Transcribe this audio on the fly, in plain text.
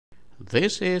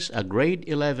This is a grade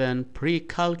 11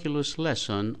 pre-calculus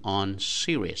lesson on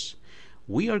series.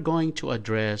 We are going to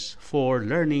address 4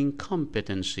 learning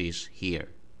competencies here.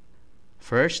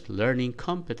 First learning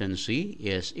competency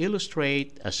is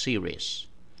illustrate a series.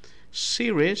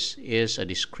 Series is a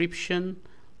description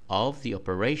of the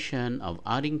operation of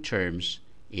adding terms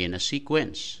in a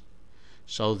sequence.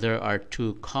 So there are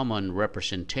 2 common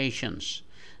representations.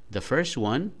 The first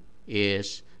one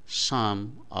is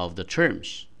sum of the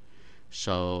terms.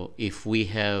 So if we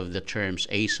have the terms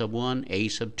a sub 1, a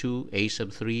sub 2, a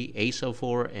sub 3, a sub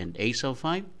 4, and a sub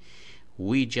 5,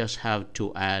 we just have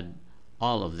to add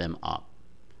all of them up.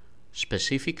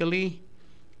 Specifically,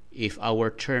 if our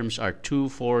terms are 2,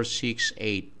 4, 6,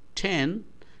 8, 10,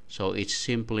 so it's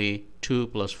simply 2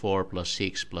 plus 4 plus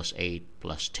 6 plus 8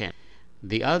 plus 10.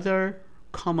 The other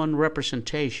common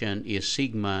representation is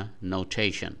sigma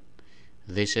notation.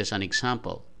 This is an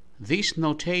example. This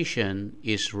notation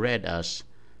is read as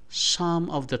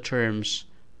sum of the terms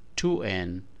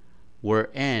 2n, where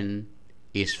n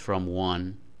is from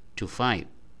 1 to 5.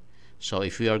 So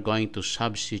if we are going to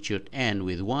substitute n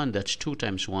with 1, that's 2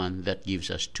 times 1, that gives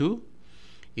us 2.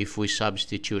 If we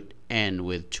substitute n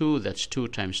with 2, that's 2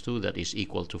 times 2, that is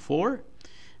equal to 4.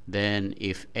 Then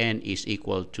if n is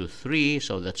equal to 3,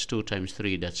 so that's 2 times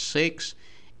 3, that's 6.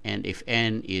 And if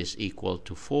n is equal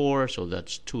to 4, so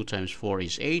that's 2 times 4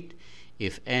 is 8.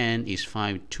 If n is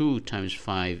 5, 2 times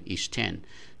 5 is 10.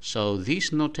 So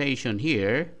this notation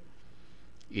here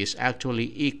is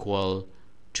actually equal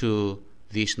to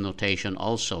this notation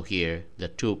also here, the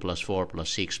 2 plus 4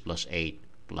 plus 6 plus 8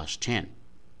 plus 10.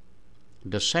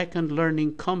 The second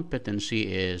learning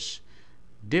competency is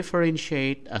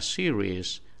differentiate a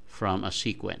series from a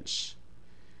sequence.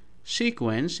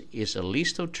 Sequence is a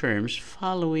list of terms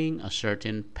following a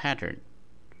certain pattern.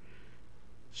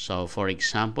 So for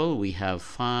example, we have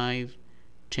 5,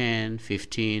 10,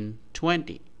 15,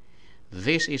 20.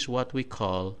 This is what we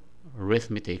call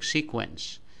arithmetic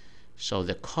sequence. So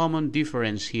the common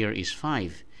difference here is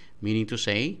 5, meaning to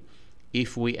say,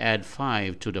 if we add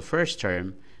 5 to the first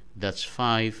term, that's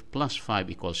 5 plus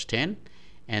 5 equals 10.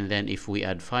 And then if we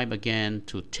add 5 again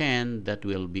to 10, that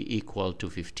will be equal to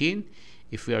 15.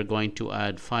 If we are going to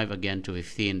add 5 again to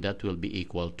 15, that will be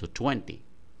equal to 20.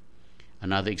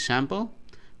 Another example,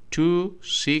 2,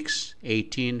 6,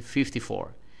 18,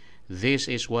 54. This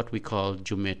is what we call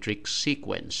geometric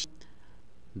sequence.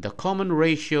 The common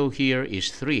ratio here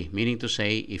is 3, meaning to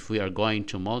say if we are going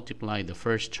to multiply the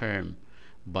first term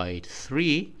by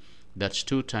 3, that's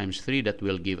 2 times 3, that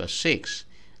will give us 6.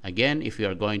 Again, if we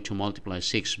are going to multiply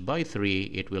 6 by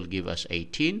 3, it will give us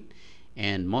 18.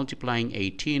 And multiplying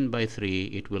 18 by 3,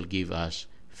 it will give us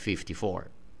 54.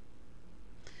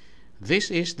 This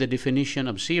is the definition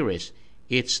of series.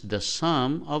 It's the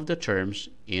sum of the terms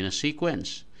in a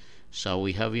sequence. So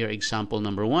we have here example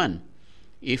number 1.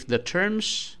 If the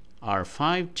terms are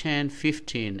 5, 10,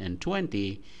 15, and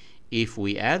 20, if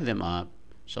we add them up,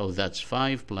 so that's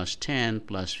 5 plus 10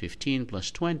 plus 15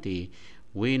 plus 20,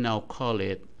 we now call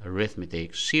it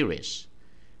arithmetic series.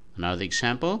 Another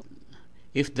example,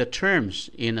 if the terms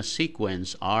in a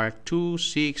sequence are 2,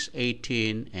 6,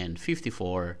 18, and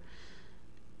 54,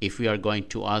 if we are going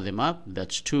to add them up,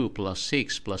 that's 2 plus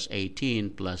 6 plus 18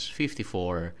 plus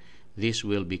 54, this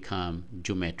will become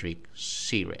geometric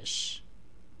series.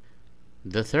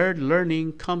 The third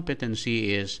learning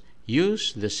competency is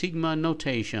use the sigma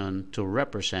notation to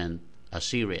represent a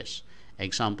series.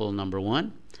 Example number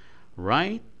 1,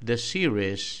 write the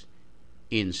series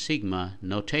in sigma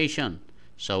notation.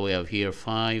 So we have here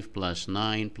 5 plus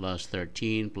 9 plus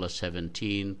 13 plus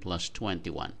 17 plus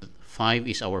 21. 5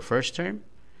 is our first term,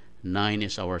 9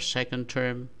 is our second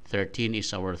term, 13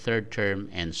 is our third term,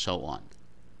 and so on.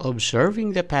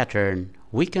 Observing the pattern,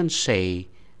 we can say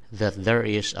that there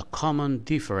is a common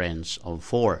difference of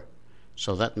 4.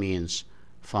 So that means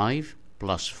 5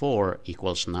 plus 4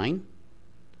 equals 9,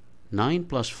 9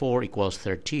 plus 4 equals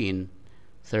 13,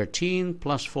 13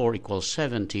 plus 4 equals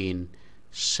 17,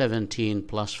 17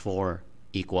 plus 4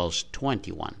 equals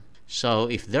 21. So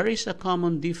if there is a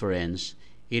common difference,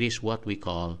 it is what we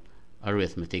call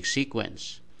arithmetic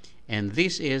sequence. And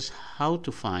this is how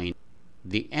to find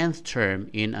the nth term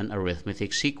in an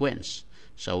arithmetic sequence.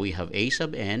 So we have a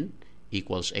sub n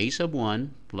equals a sub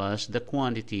 1 plus the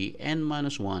quantity n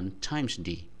minus 1 times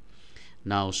d.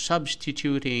 Now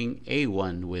substituting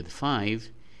a1 with 5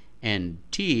 and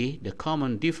t, the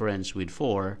common difference, with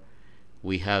 4,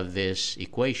 we have this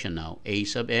equation now. A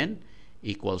sub n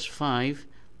equals 5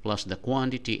 plus the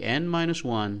quantity n minus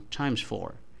 1 times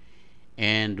 4.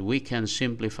 And we can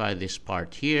simplify this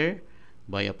part here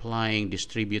by applying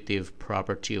distributive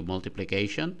property of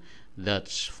multiplication.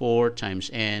 That's 4 times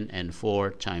n and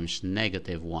 4 times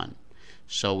negative 1.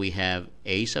 So we have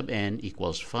a sub n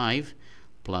equals 5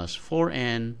 plus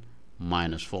 4n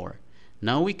minus 4.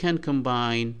 Now we can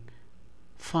combine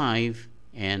 5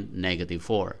 and negative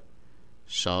 4.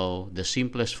 So the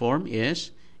simplest form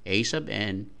is a sub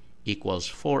n equals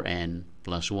 4n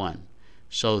plus 1.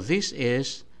 So this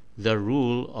is the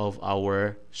rule of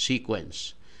our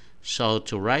sequence. So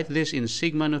to write this in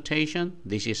sigma notation,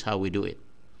 this is how we do it.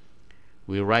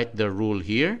 We write the rule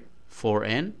here,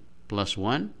 4n plus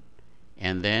 1,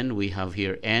 and then we have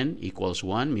here n equals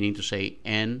 1, meaning to say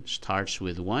n starts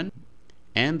with 1,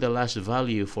 and the last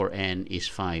value for n is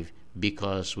 5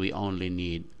 because we only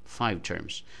need 5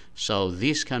 terms. So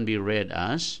this can be read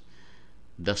as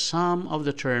the sum of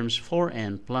the terms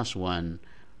 4n plus 1,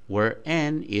 where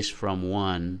n is from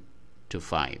 1 to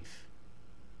 5.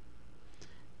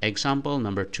 Example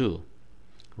number 2.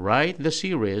 Write the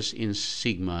series in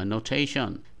sigma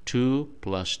notation. 2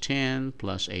 plus 10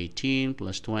 plus 18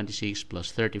 plus 26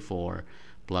 plus 34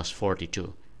 plus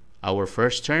 42. Our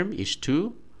first term is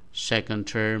 2, second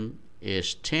term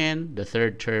is 10, the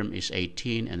third term is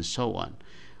 18, and so on.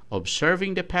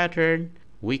 Observing the pattern,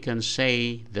 we can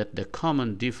say that the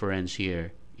common difference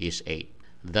here is 8.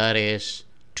 That is,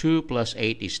 2 plus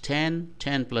 8 is 10,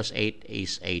 10 plus 8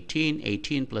 is 18,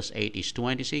 18 plus 8 is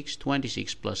 26,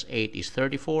 26 plus 8 is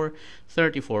 34,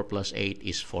 34 plus 8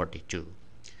 is 42.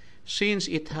 Since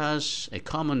it has a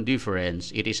common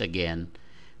difference, it is again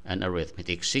an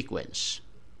arithmetic sequence.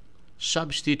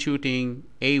 Substituting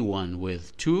a1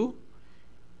 with 2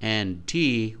 and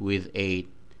d with 8,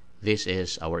 this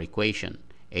is our equation.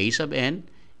 A sub n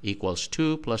equals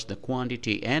 2 plus the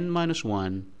quantity n minus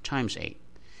 1 times 8.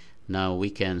 Now we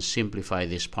can simplify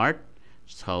this part,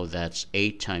 so that's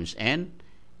 8 times n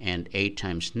and 8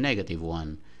 times negative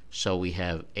 1. So we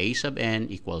have a sub n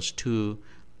equals 2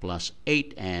 plus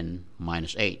 8n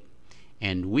minus 8.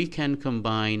 And we can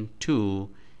combine 2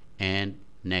 and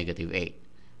negative 8.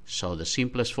 So the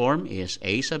simplest form is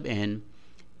a sub n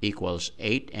equals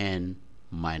 8n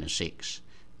minus 6.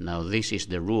 Now this is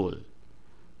the rule.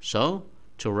 So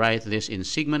to write this in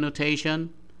sigma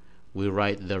notation, we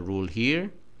write the rule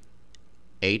here,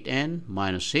 8n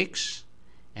minus 6,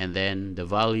 and then the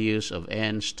values of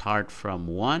n start from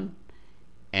 1,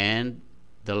 and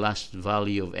the last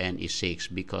value of n is 6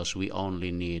 because we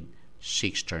only need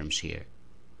 6 terms here.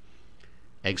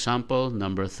 Example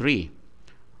number 3.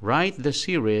 Write the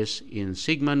series in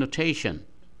sigma notation.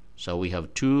 So we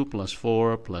have 2 plus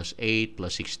 4 plus 8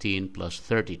 plus 16 plus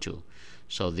 32.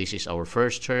 So this is our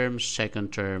first term,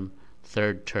 second term,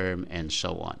 third term, and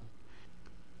so on.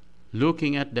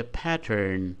 Looking at the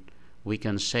pattern, we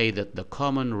can say that the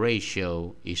common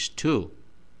ratio is 2.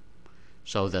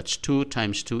 So that's 2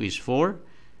 times 2 is 4,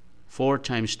 4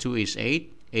 times 2 is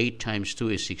 8, 8 times 2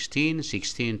 is 16,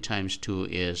 16 times 2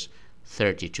 is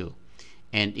 32.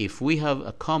 And if we have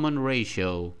a common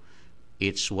ratio,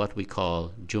 it's what we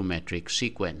call geometric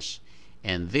sequence.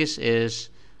 And this is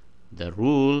the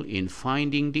rule in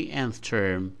finding the nth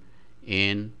term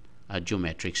in a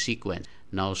geometric sequence.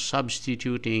 Now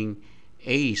substituting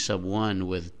a sub 1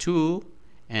 with 2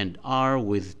 and r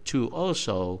with 2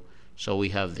 also, so we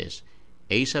have this.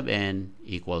 A sub n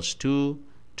equals 2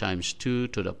 times 2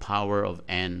 to the power of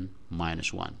n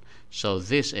minus 1. So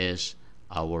this is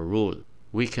our rule.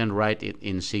 We can write it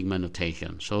in sigma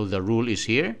notation. So the rule is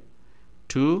here,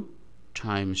 2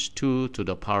 times 2 to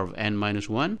the power of n minus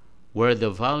 1, where the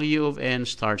value of n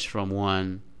starts from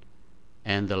 1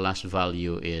 and the last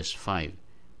value is 5,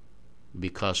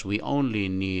 because we only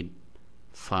need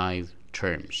 5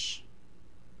 terms.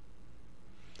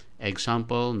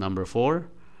 Example number 4.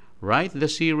 Write the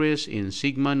series in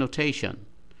sigma notation.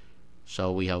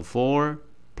 So we have 4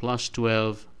 plus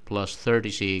 12 plus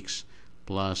 36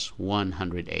 plus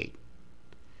 108.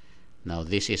 Now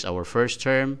this is our first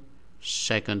term,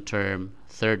 second term,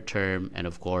 third term, and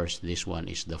of course this one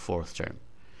is the fourth term.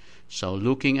 So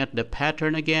looking at the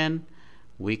pattern again,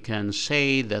 we can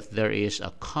say that there is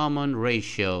a common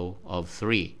ratio of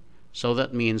 3. So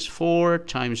that means 4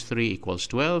 times 3 equals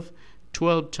 12,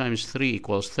 12 times 3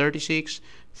 equals 36,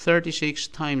 36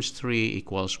 times 3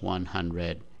 equals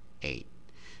 108.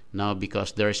 Now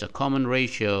because there is a common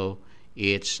ratio,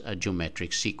 it's a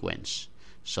geometric sequence.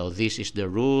 So this is the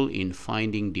rule in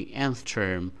finding the nth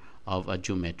term of a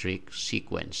geometric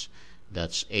sequence.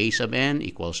 That's a sub n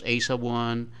equals a sub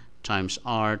 1 times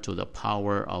r to the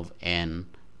power of n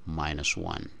minus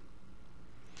 1.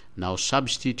 Now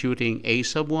substituting a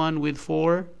sub 1 with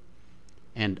 4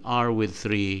 and r with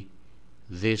 3,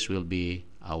 this will be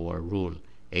our rule.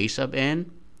 A sub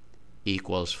n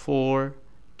equals 4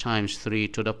 times 3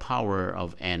 to the power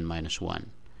of n minus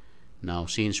 1. Now,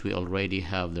 since we already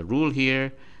have the rule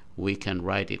here, we can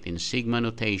write it in sigma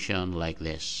notation like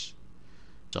this.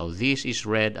 So this is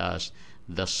read as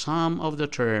the sum of the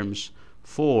terms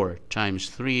 4 times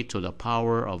 3 to the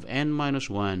power of n minus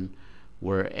 1,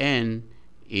 where n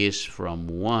is from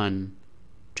 1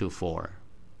 to 4.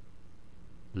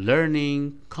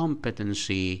 Learning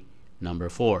competency number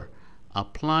 4.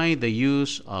 Apply the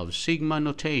use of sigma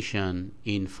notation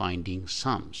in finding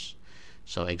sums.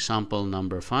 So example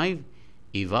number 5,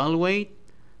 evaluate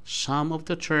sum of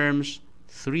the terms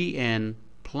 3n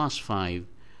plus 5,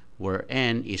 where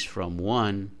n is from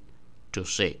 1 to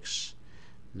 6.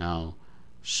 Now,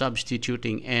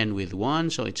 substituting n with 1,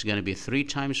 so it's going to be 3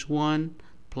 times 1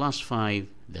 plus 5,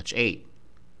 that's 8.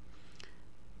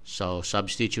 So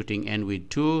substituting n with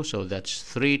 2, so that's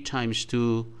 3 times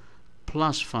 2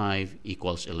 plus 5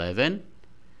 equals 11.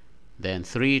 Then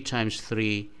 3 times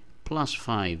 3 plus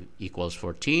 5 equals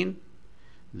 14.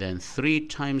 Then 3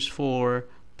 times 4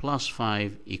 plus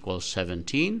 5 equals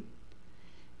 17.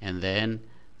 And then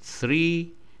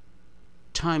 3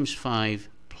 times 5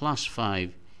 plus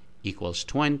 5 equals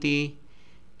 20.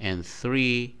 And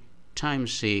 3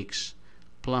 times 6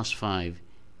 plus 5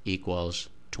 equals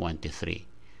 23.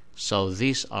 So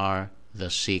these are the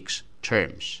 6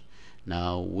 terms.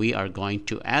 Now we are going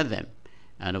to add them.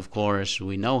 And of course,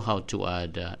 we know how to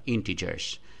add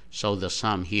integers. So the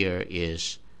sum here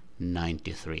is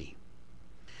 93.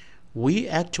 We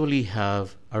actually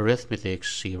have arithmetic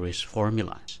series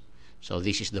formulas. So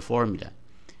this is the formula.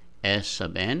 S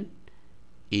sub n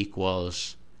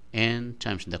equals n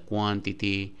times the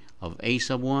quantity of a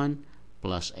sub 1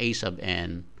 plus a sub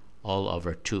n all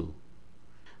over 2.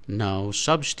 Now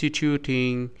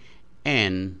substituting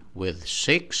n with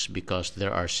 6, because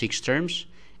there are 6 terms,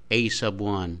 a sub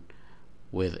 1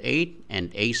 with 8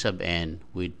 and a sub n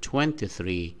with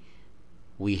 23,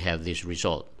 we have this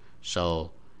result.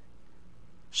 So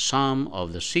sum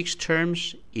of the 6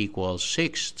 terms equals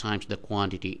 6 times the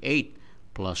quantity 8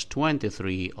 plus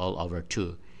 23 all over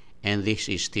 2, and this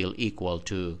is still equal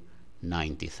to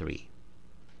 93.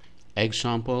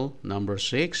 Example number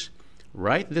 6.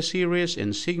 Write the series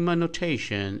in sigma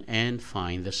notation and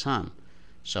find the sum.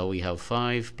 So we have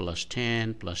 5 plus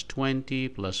 10 plus 20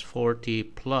 plus 40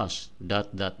 plus ...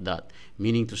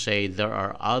 meaning to say there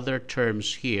are other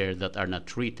terms here that are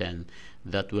not written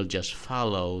that will just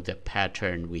follow the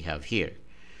pattern we have here.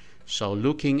 So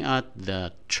looking at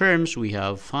the terms, we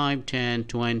have 5, 10,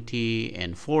 20,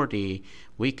 and 40.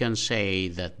 We can say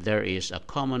that there is a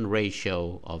common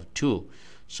ratio of 2.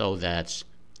 So that's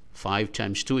 5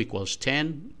 times 2 equals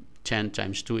 10, 10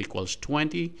 times 2 equals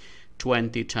 20,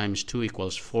 20 times 2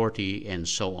 equals 40, and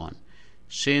so on.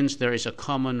 Since there is a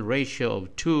common ratio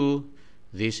of 2,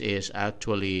 this is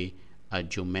actually a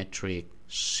geometric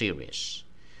series.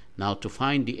 Now to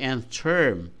find the nth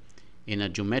term in a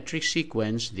geometric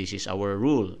sequence, this is our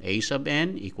rule. A sub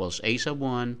n equals a sub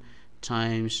 1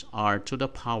 times r to the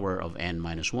power of n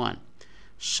minus 1.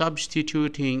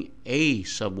 Substituting a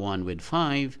sub 1 with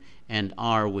 5 and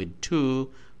r with 2,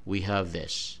 we have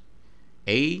this.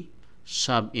 A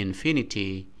sub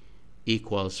infinity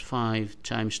equals 5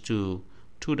 times 2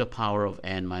 to the power of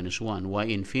n minus 1. Why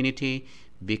infinity?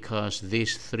 Because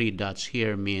these 3 dots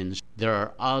here means there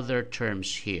are other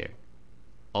terms here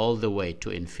all the way to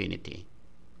infinity.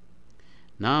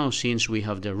 Now, since we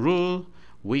have the rule,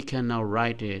 we can now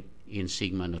write it in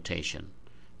sigma notation.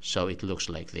 So it looks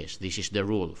like this. This is the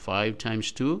rule. 5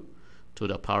 times 2 to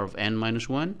the power of n minus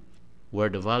 1, where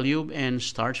the value of n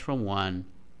starts from 1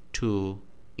 to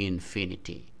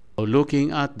infinity. So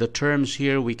looking at the terms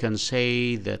here, we can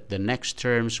say that the next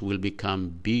terms will become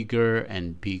bigger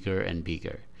and bigger and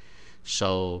bigger.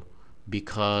 So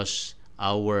because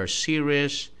our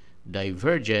series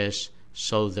diverges,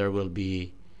 so there will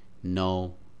be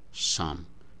no sum.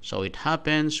 So it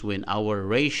happens when our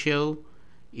ratio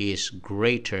is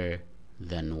greater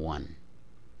than 1.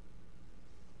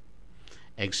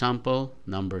 Example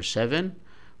number 7.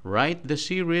 Write the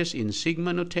series in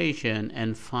sigma notation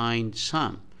and find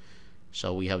sum.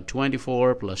 So we have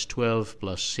 24 plus 12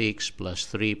 plus 6 plus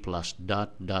 3 plus ...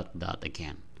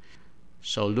 again.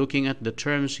 So looking at the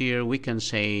terms here, we can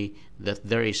say that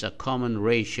there is a common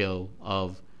ratio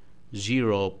of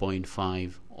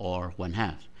 0.5 or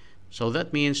 1/2. So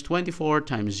that means 24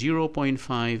 times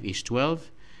 0.5 is 12.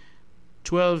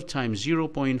 12 times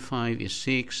 0.5 is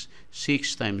 6.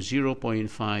 6 times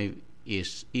 0.5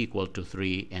 is equal to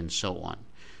 3, and so on.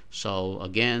 So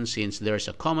again, since there's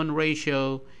a common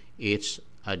ratio, it's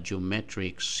a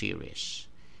geometric series.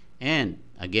 And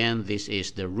again, this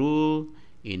is the rule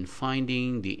in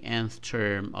finding the nth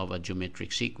term of a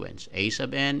geometric sequence. A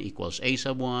sub n equals a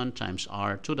sub 1 times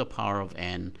r to the power of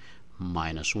n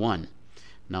minus 1.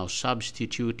 Now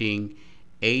substituting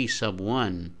a sub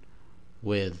 1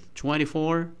 with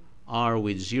 24, r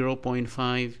with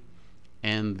 0.5,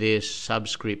 and this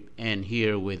subscript n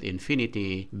here with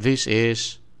infinity, this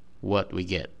is what we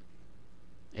get.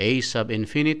 A sub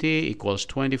infinity equals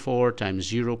 24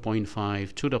 times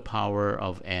 0.5 to the power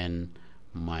of n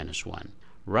minus 1.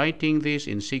 Writing this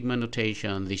in sigma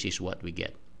notation, this is what we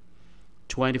get.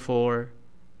 24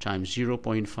 times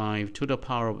 0.5 to the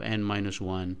power of n minus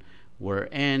 1, where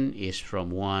n is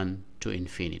from 1 to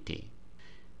infinity.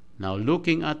 Now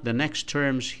looking at the next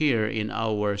terms here in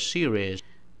our series,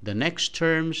 the next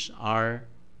terms are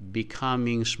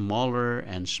becoming smaller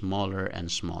and smaller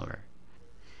and smaller.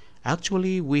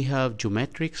 Actually, we have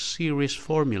geometric series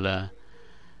formula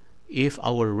if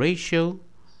our ratio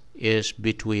is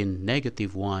between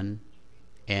 -1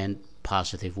 and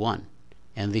 +1.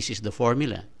 And this is the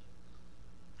formula.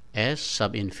 S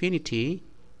sub infinity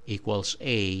equals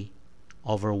a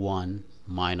over 1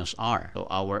 minus r. So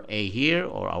our a here,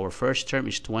 or our first term,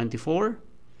 is 24,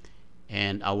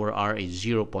 and our r is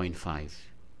 0.5.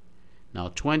 Now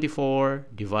 24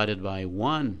 divided by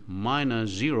 1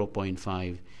 minus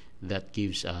 0.5, that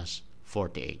gives us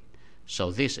 48.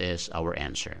 So this is our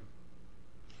answer.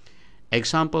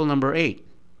 Example number 8.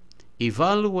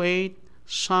 Evaluate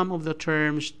sum of the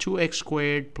terms 2x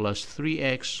squared plus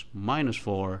 3x minus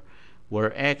 4,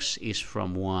 where x is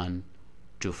from 1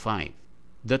 to 5.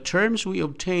 The terms we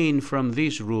obtain from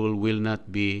this rule will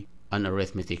not be an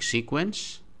arithmetic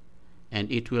sequence,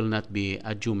 and it will not be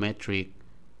a geometric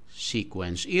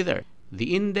sequence either.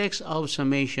 The index of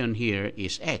summation here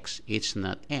is x, it's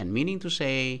not n, meaning to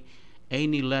say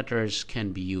any letters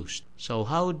can be used. So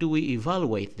how do we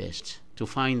evaluate this? To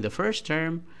find the first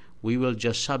term, we will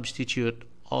just substitute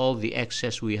all the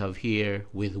x's we have here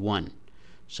with 1.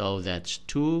 So that's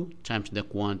 2 times the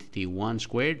quantity 1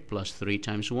 squared plus 3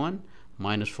 times 1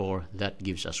 minus 4, that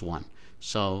gives us 1.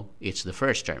 So it's the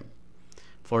first term.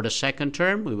 For the second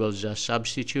term, we will just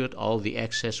substitute all the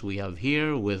x's we have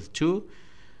here with 2.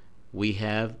 We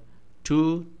have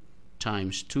 2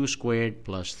 times 2 squared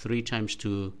plus 3 times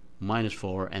 2 minus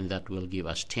 4, and that will give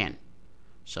us 10.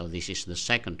 So this is the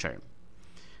second term.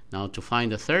 Now to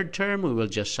find the third term, we will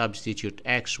just substitute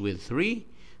x with 3.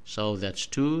 So that's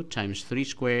 2 times 3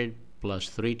 squared plus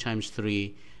 3 times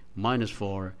 3 minus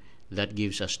 4. That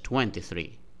gives us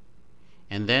 23.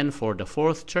 And then for the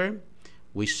fourth term,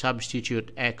 we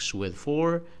substitute x with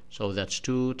 4. So that's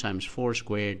 2 times 4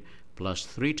 squared plus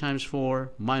 3 times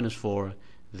 4 minus 4.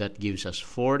 That gives us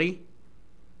 40.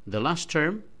 The last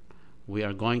term, we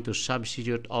are going to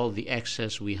substitute all the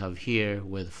x's we have here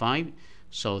with 5.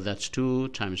 So that's 2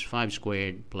 times 5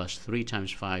 squared plus 3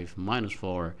 times 5 minus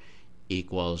 4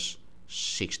 equals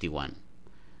 61.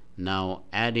 Now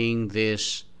adding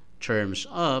these terms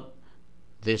up,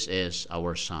 this is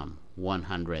our sum,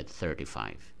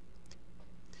 135.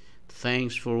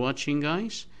 Thanks for watching,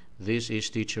 guys. This is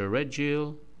Teacher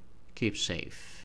Regil. Keep safe.